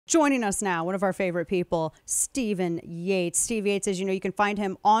Joining us now, one of our favorite people, Stephen Yates. Steve Yates, as you know, you can find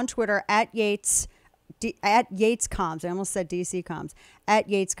him on Twitter at Yates, at YatesComms. I almost said DC Comms, at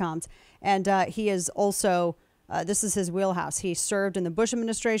YatesComms. And he is also, this is his wheelhouse. He served in the Bush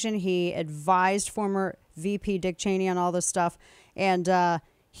administration. He advised former VP Dick Cheney on all this stuff. And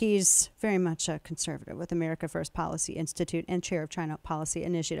he's very much a conservative with America First Policy Institute and chair of China Policy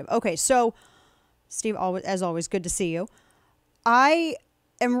Initiative. Okay, so Steve, as always, good to see you. I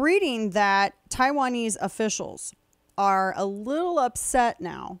am reading that Taiwanese officials are a little upset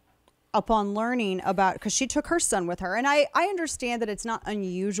now upon learning about, because she took her son with her. And I understand that it's not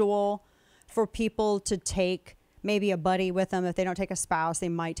unusual for people to take maybe a buddy with them. If they don't take a spouse, they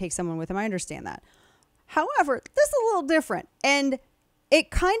might take someone with them. I understand that. However, this is a little different. And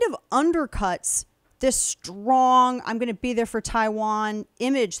it kind of undercuts this strong, I'm going to be there for Taiwan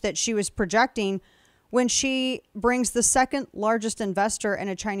image that she was projecting when she brings the second largest investor in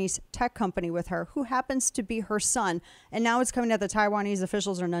a Chinese tech company with her, who happens to be her son. And now it's coming out that Taiwanese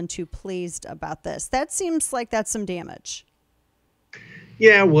officials are none too pleased about this. That seems like that's some damage.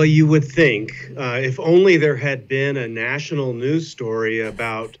 Yeah, well, you would think if only there had been a national news story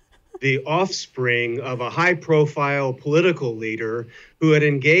about the offspring of a high-profile political leader who had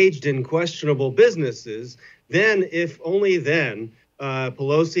engaged in questionable businesses, then, if only then,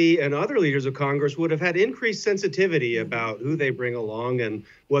 Pelosi and other leaders of Congress would have had increased sensitivity about who they bring along and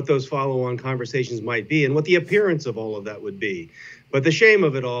what those follow-on conversations might be and what the appearance of all of that would be. But the shame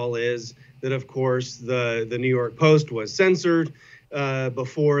of it all is that, of course, the New York Post was censored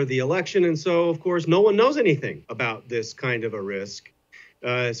before the election. And so, of course, no one knows anything about this kind of a risk.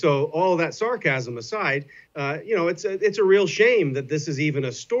 So all of that sarcasm aside, it's a real shame that this is even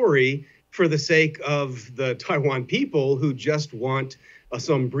a story for the sake of the Taiwan people who just want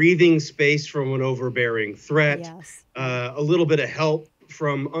some breathing space from an overbearing threat, Yes. A little bit of help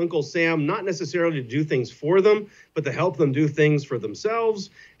from Uncle Sam, not necessarily to do things for them, but to help them do things for themselves,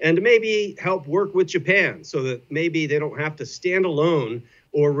 and to maybe help work with Japan so that maybe they don't have to stand alone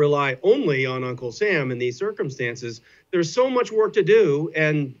or rely only on Uncle Sam in these circumstances. There's so much work to do,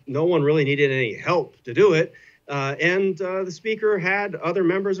 and no one really needed any help to do it. And the speaker had other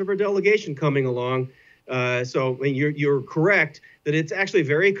members of her delegation coming along. So I mean, you're correct that it's actually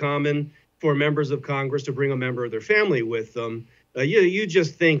very common for members of Congress to bring a member of their family with them. You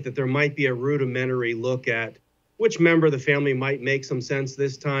just think that there might be a rudimentary look at which member of the family might make some sense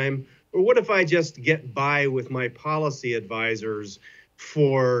this time, or what if I just get by with my policy advisors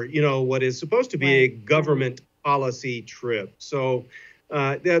for, what is supposed to be a government policy trip. So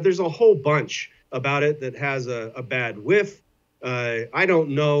there's a whole bunch about it that has a bad whiff. I don't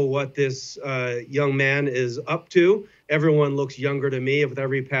know what this young man is up to. Everyone looks younger to me with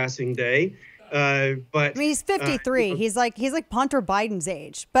every passing day. But I mean, he's 53. He's like Hunter Biden's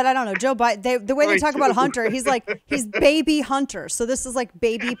age. But I don't know, Joe Biden. The way they talk about Hunter, he's baby Hunter. So this is like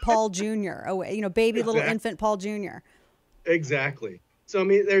baby Paul Jr. Baby little infant Paul Jr. Exactly. So I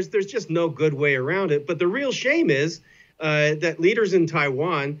mean, there's just no good way around it. But the real shame is that leaders in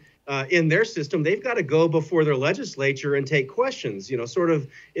Taiwan, in their system, they've got to go before their legislature and take questions.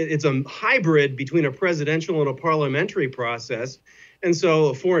 It's a hybrid between a presidential and a parliamentary process. And so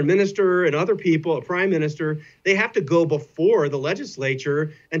a foreign minister and other people, a prime minister, they have to go before the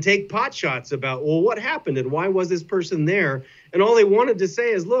legislature and take pot shots about, well, what happened and why was this person there? And all they wanted to say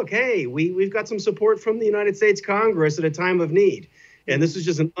is, look, hey, we've got some support from the United States Congress at a time of need. And this is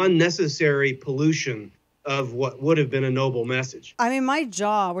just an unnecessary pollution of what would have been a noble message. I mean,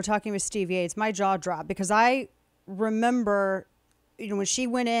 we're talking with Steve Yates, my jaw dropped because I remember, when she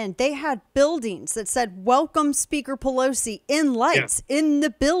went in, they had buildings that said, welcome Speaker Pelosi in lights in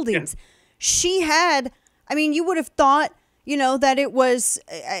the buildings. Yeah. She had, you would have thought, that it was,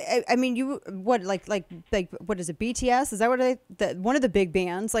 what is it, BTS? Is that what one of the big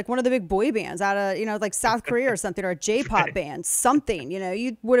bands, like one of the big boy bands out of, like South Korea or something, or a J-pop band, something,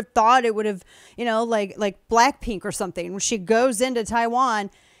 you would have thought it would have, like Blackpink or something. When she goes into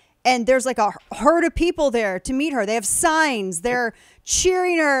Taiwan and there's like a herd of people there to meet her. They have signs, they're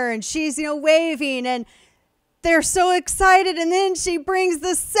cheering her and she's, waving and they're so excited. And then she brings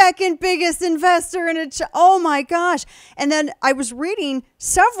the second biggest investor in oh my gosh. And then I was reading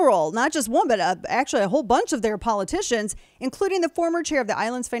several, not just one, but actually a whole bunch of their politicians, including the former chair of the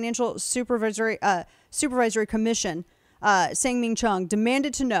island's Financial Supervisory Commission, Sang-Ming Chung,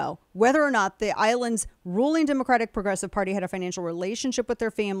 demanded to know whether or not the island's ruling Democratic Progressive Party had a financial relationship with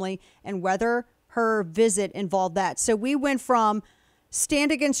their family and whether her visit involved that. So we went from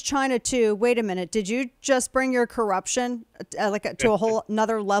stand against China too. Wait a minute. Did you just bring your corruption to a whole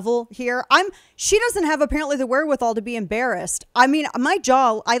another level here? She doesn't have apparently the wherewithal to be embarrassed. I mean, my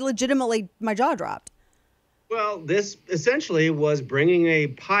jaw dropped. Well, this essentially was bringing a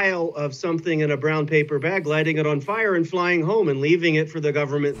pile of something in a brown paper bag, lighting it on fire and flying home and leaving it for the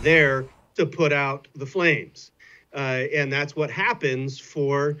government there to put out the flames. And that's what happens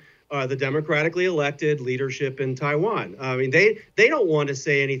for the democratically elected leadership in Taiwan. I mean, they don't want to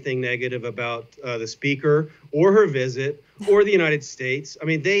say anything negative about the speaker or her visit or the United States. I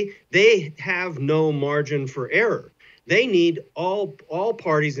mean, they have no margin for error. They need all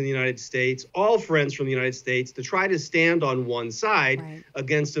parties in the United States, all friends from the United States, to try to stand on one side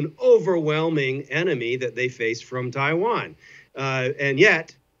against an overwhelming enemy that they face from Taiwan. And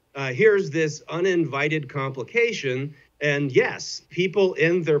yet, here's this uninvited complication. And yes, people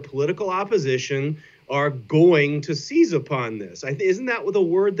in their political opposition are going to seize upon this. Isn't that the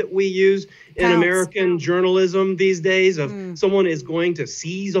word that we use in American journalism these days? Someone is going to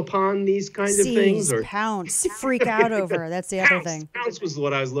seize upon these kinds of things, or pounce, freak out over. That's the other thing. Pounce was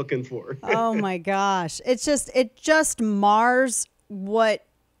what I was looking for. Oh my gosh, it just mars what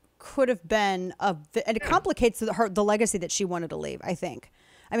could have been and it complicates the legacy that she wanted to leave. I think.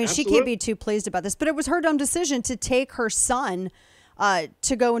 I mean, Absolutely. She can't be too pleased about this, but it was her dumb decision to take her son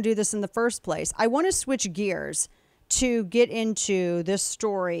to go and do this in the first place. I want to switch gears to get into this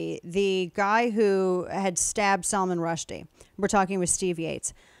story. The guy who had stabbed Salman Rushdie. We're talking with Steve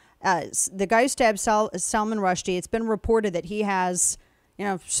Yates. The guy who stabbed Salman Rushdie, it's been reported that he has,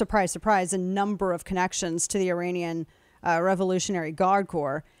 surprise, surprise, a number of connections to the Iranian Revolutionary Guard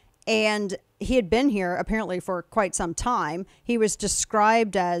Corps. And he had been here apparently for quite some time. He was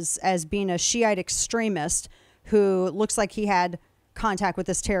described as being a Shiite extremist who looks like he had contact with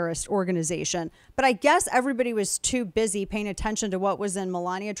this terrorist organization. But I guess everybody was too busy paying attention to what was in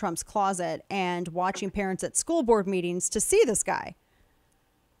Melania Trump's closet and watching parents at school board meetings to see this guy.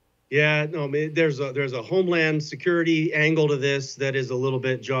 Yeah, no, there's a homeland security angle to this that is a little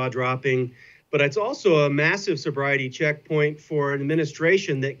bit jaw-dropping. But it's also a massive sobriety checkpoint for an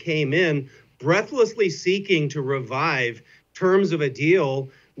administration that came in breathlessly seeking to revive terms of a deal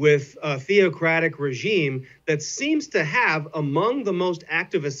with a theocratic regime that seems to have among the most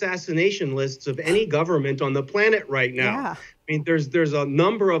active assassination lists of any government on the planet right now. Yeah. I mean, there's a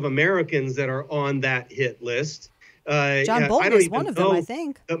number of Americans that are on that hit list. John Bolton is one of them, I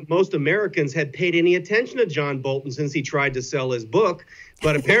think. Most Americans had paid any attention to John Bolton since he tried to sell his book,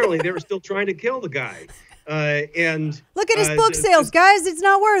 but apparently they were still trying to kill the guy. And look at his book sales, guys. It's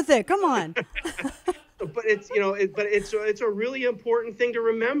not worth it. Come on. But it's a really important thing to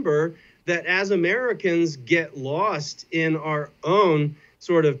remember that as Americans get lost in our own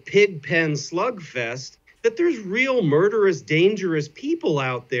sort of pig pen slugfest, that there's real murderous, dangerous people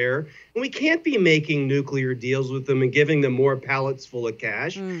out there, and we can't be making nuclear deals with them and giving them more pallets full of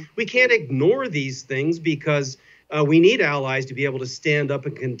cash. We can't ignore these things because we need allies to be able to stand up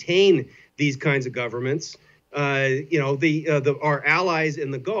and contain these kinds of governments. Our allies in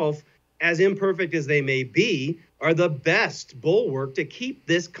the Gulf, as imperfect as they may be, are the best bulwark to keep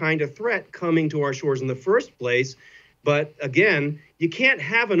this kind of threat coming to our shores in the first place. But again, you can't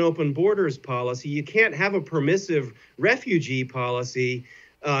have an open borders policy. You can't have a permissive refugee policy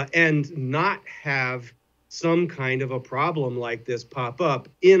and not have some kind of a problem like this pop up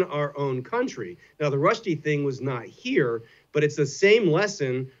in our own country. Now, the Rushdie thing was not here, but it's the same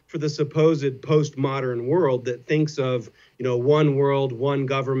lesson for the supposed postmodern world that thinks of, one world, one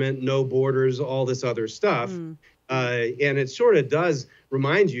government, no borders, all this other stuff. And it sort of does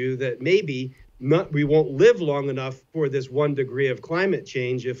remind you that maybe we won't live long enough for this 1 degree of climate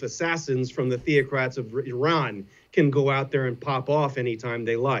change if assassins from the theocrats of Iran can go out there and pop off anytime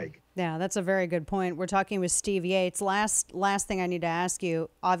they like. Yeah, that's a very good point. We're talking with Steve Yates. Last thing I need to ask you,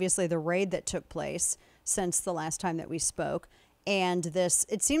 obviously the raid that took place since the last time that we spoke. And this,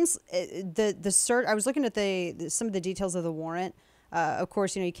 it seems the search, I was looking at some of the details of the warrant. Of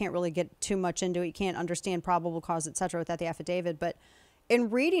course, you can't really get too much into it. You can't understand probable cause, et cetera, without the affidavit. But in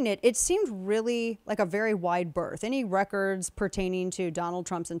reading it, it seemed really like a very wide berth. Any records pertaining to Donald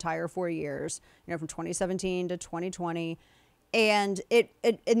Trump's entire 4 years, from 2017 to 2020. And it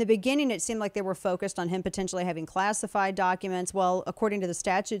in the beginning, it seemed like they were focused on him potentially having classified documents. Well, according to the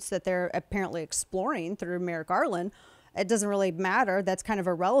statutes that they're apparently exploring through Merrick Garland, it doesn't really matter. That's kind of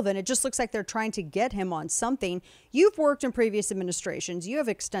irrelevant. It just looks like they're trying to get him on something. You've worked in previous administrations. You have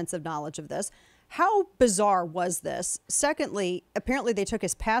extensive knowledge of this. How bizarre was this? Secondly, apparently they took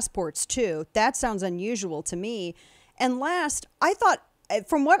his passports too. That sounds unusual to me. And last, I thought,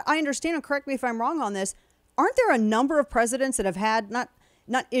 from what I understand, and correct me if I'm wrong on this, aren't there a number of presidents that have had not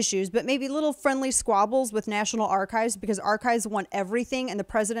issues, but maybe little friendly squabbles with national archives because archives want everything and the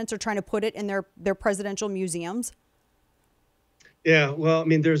presidents are trying to put it in their presidential museums? Yeah, well, I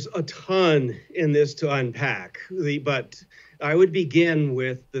mean, there's a ton in this to unpack, but I would begin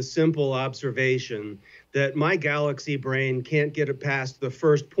with the simple observation that my galaxy brain can't get it past the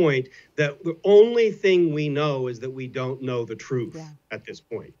first point, that the only thing we know is that we don't know the truth at this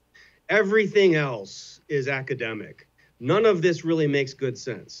point. Everything else is academic. None of this really makes good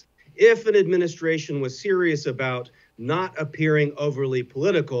sense. If an administration was serious about not appearing overly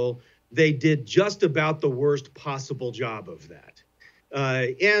political, they did just about the worst possible job of that.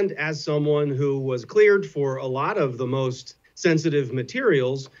 And as someone who was cleared for a lot of the most sensitive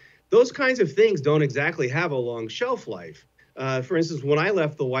materials, those kinds of things don't exactly have a long shelf life. For instance, when I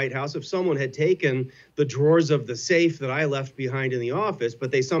left the White House, if someone had taken the drawers of the safe that I left behind in the office, but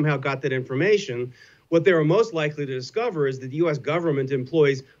they somehow got that information, what they were most likely to discover is that the U.S. government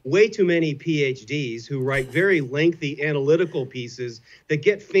employs way too many PhDs who write very lengthy analytical pieces that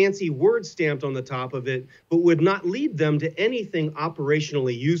get fancy words stamped on the top of it, but would not lead them to anything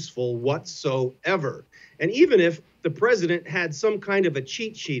operationally useful whatsoever. And even if the president had some kind of a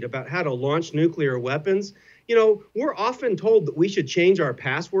cheat sheet about how to launch nuclear weapons, you know, we're often told that we should change our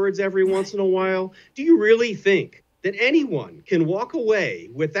passwords every once in a while. Do you really think that anyone can walk away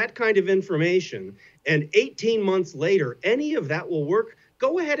with that kind of information and 18 months later, any of that will work?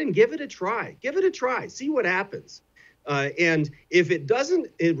 Go ahead and give it a try. Give it a try. See what happens. And if it doesn't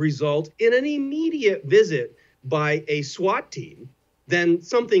result in an immediate visit by a SWAT team, then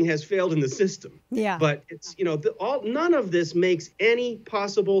something has failed in the system. Yeah. But it's, you know, none of this makes any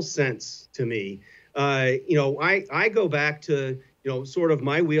possible sense to me. You know, I go back to, you know, sort of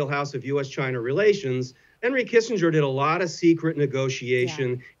my wheelhouse of U.S.-China relations. Henry Kissinger did a lot of secret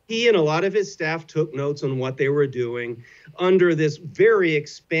negotiation. Yeah. He and a lot of his staff took notes on what they were doing under this very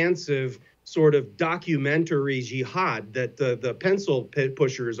expansive sort of documentary jihad that the pencil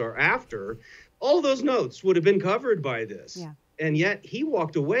pushers are after. All those notes would have been covered by this. Yeah. And yet he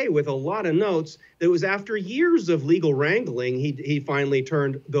walked away with a lot of notes that was after years of legal wrangling. He finally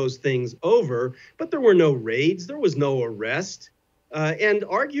turned those things over, but there were no raids. There was no arrest. And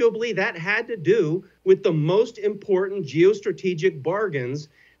arguably that had to do with the most important geostrategic bargains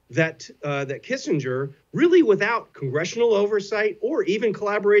that Kissinger, really without congressional oversight or even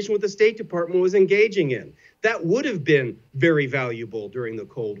collaboration with the State Department, was engaging in. That would have been very valuable during the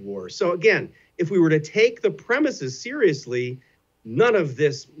Cold War. So again, if we were to take the premises seriously, none of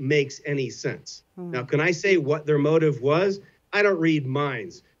this makes any sense. Now, can I say what their motive was? I don't read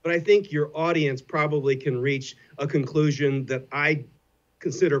minds, but I think your audience probably can reach a conclusion that I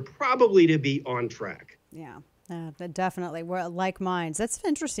consider probably to be on track. Yeah, definitely. We're like minds. That's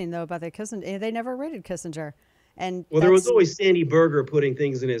interesting, though, about the Kissinger. They never raided Kissinger. And well, there was always Sandy Berger putting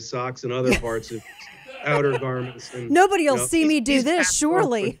things in his socks and other parts of outer garments. And, nobody will see me do this,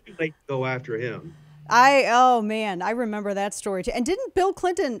 surely. Too late to go after him. Oh man, I remember that story too. And didn't Bill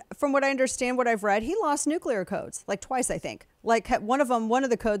Clinton, from what I understand, what I've read, he lost nuclear codes like twice, I think. Like one of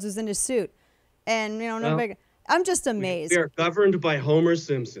the codes was in his suit, and you know, I'm just amazed. We are governed by Homer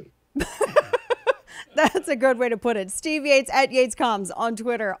Simpson. That's a good way to put it. Steve Yates at YatesComs on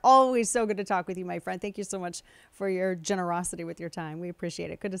Twitter. Always so good to talk with you, my friend. Thank you so much for your generosity with your time. We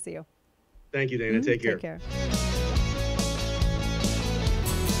appreciate it. Good to see you. Thank you, Dana. Take care. Take care.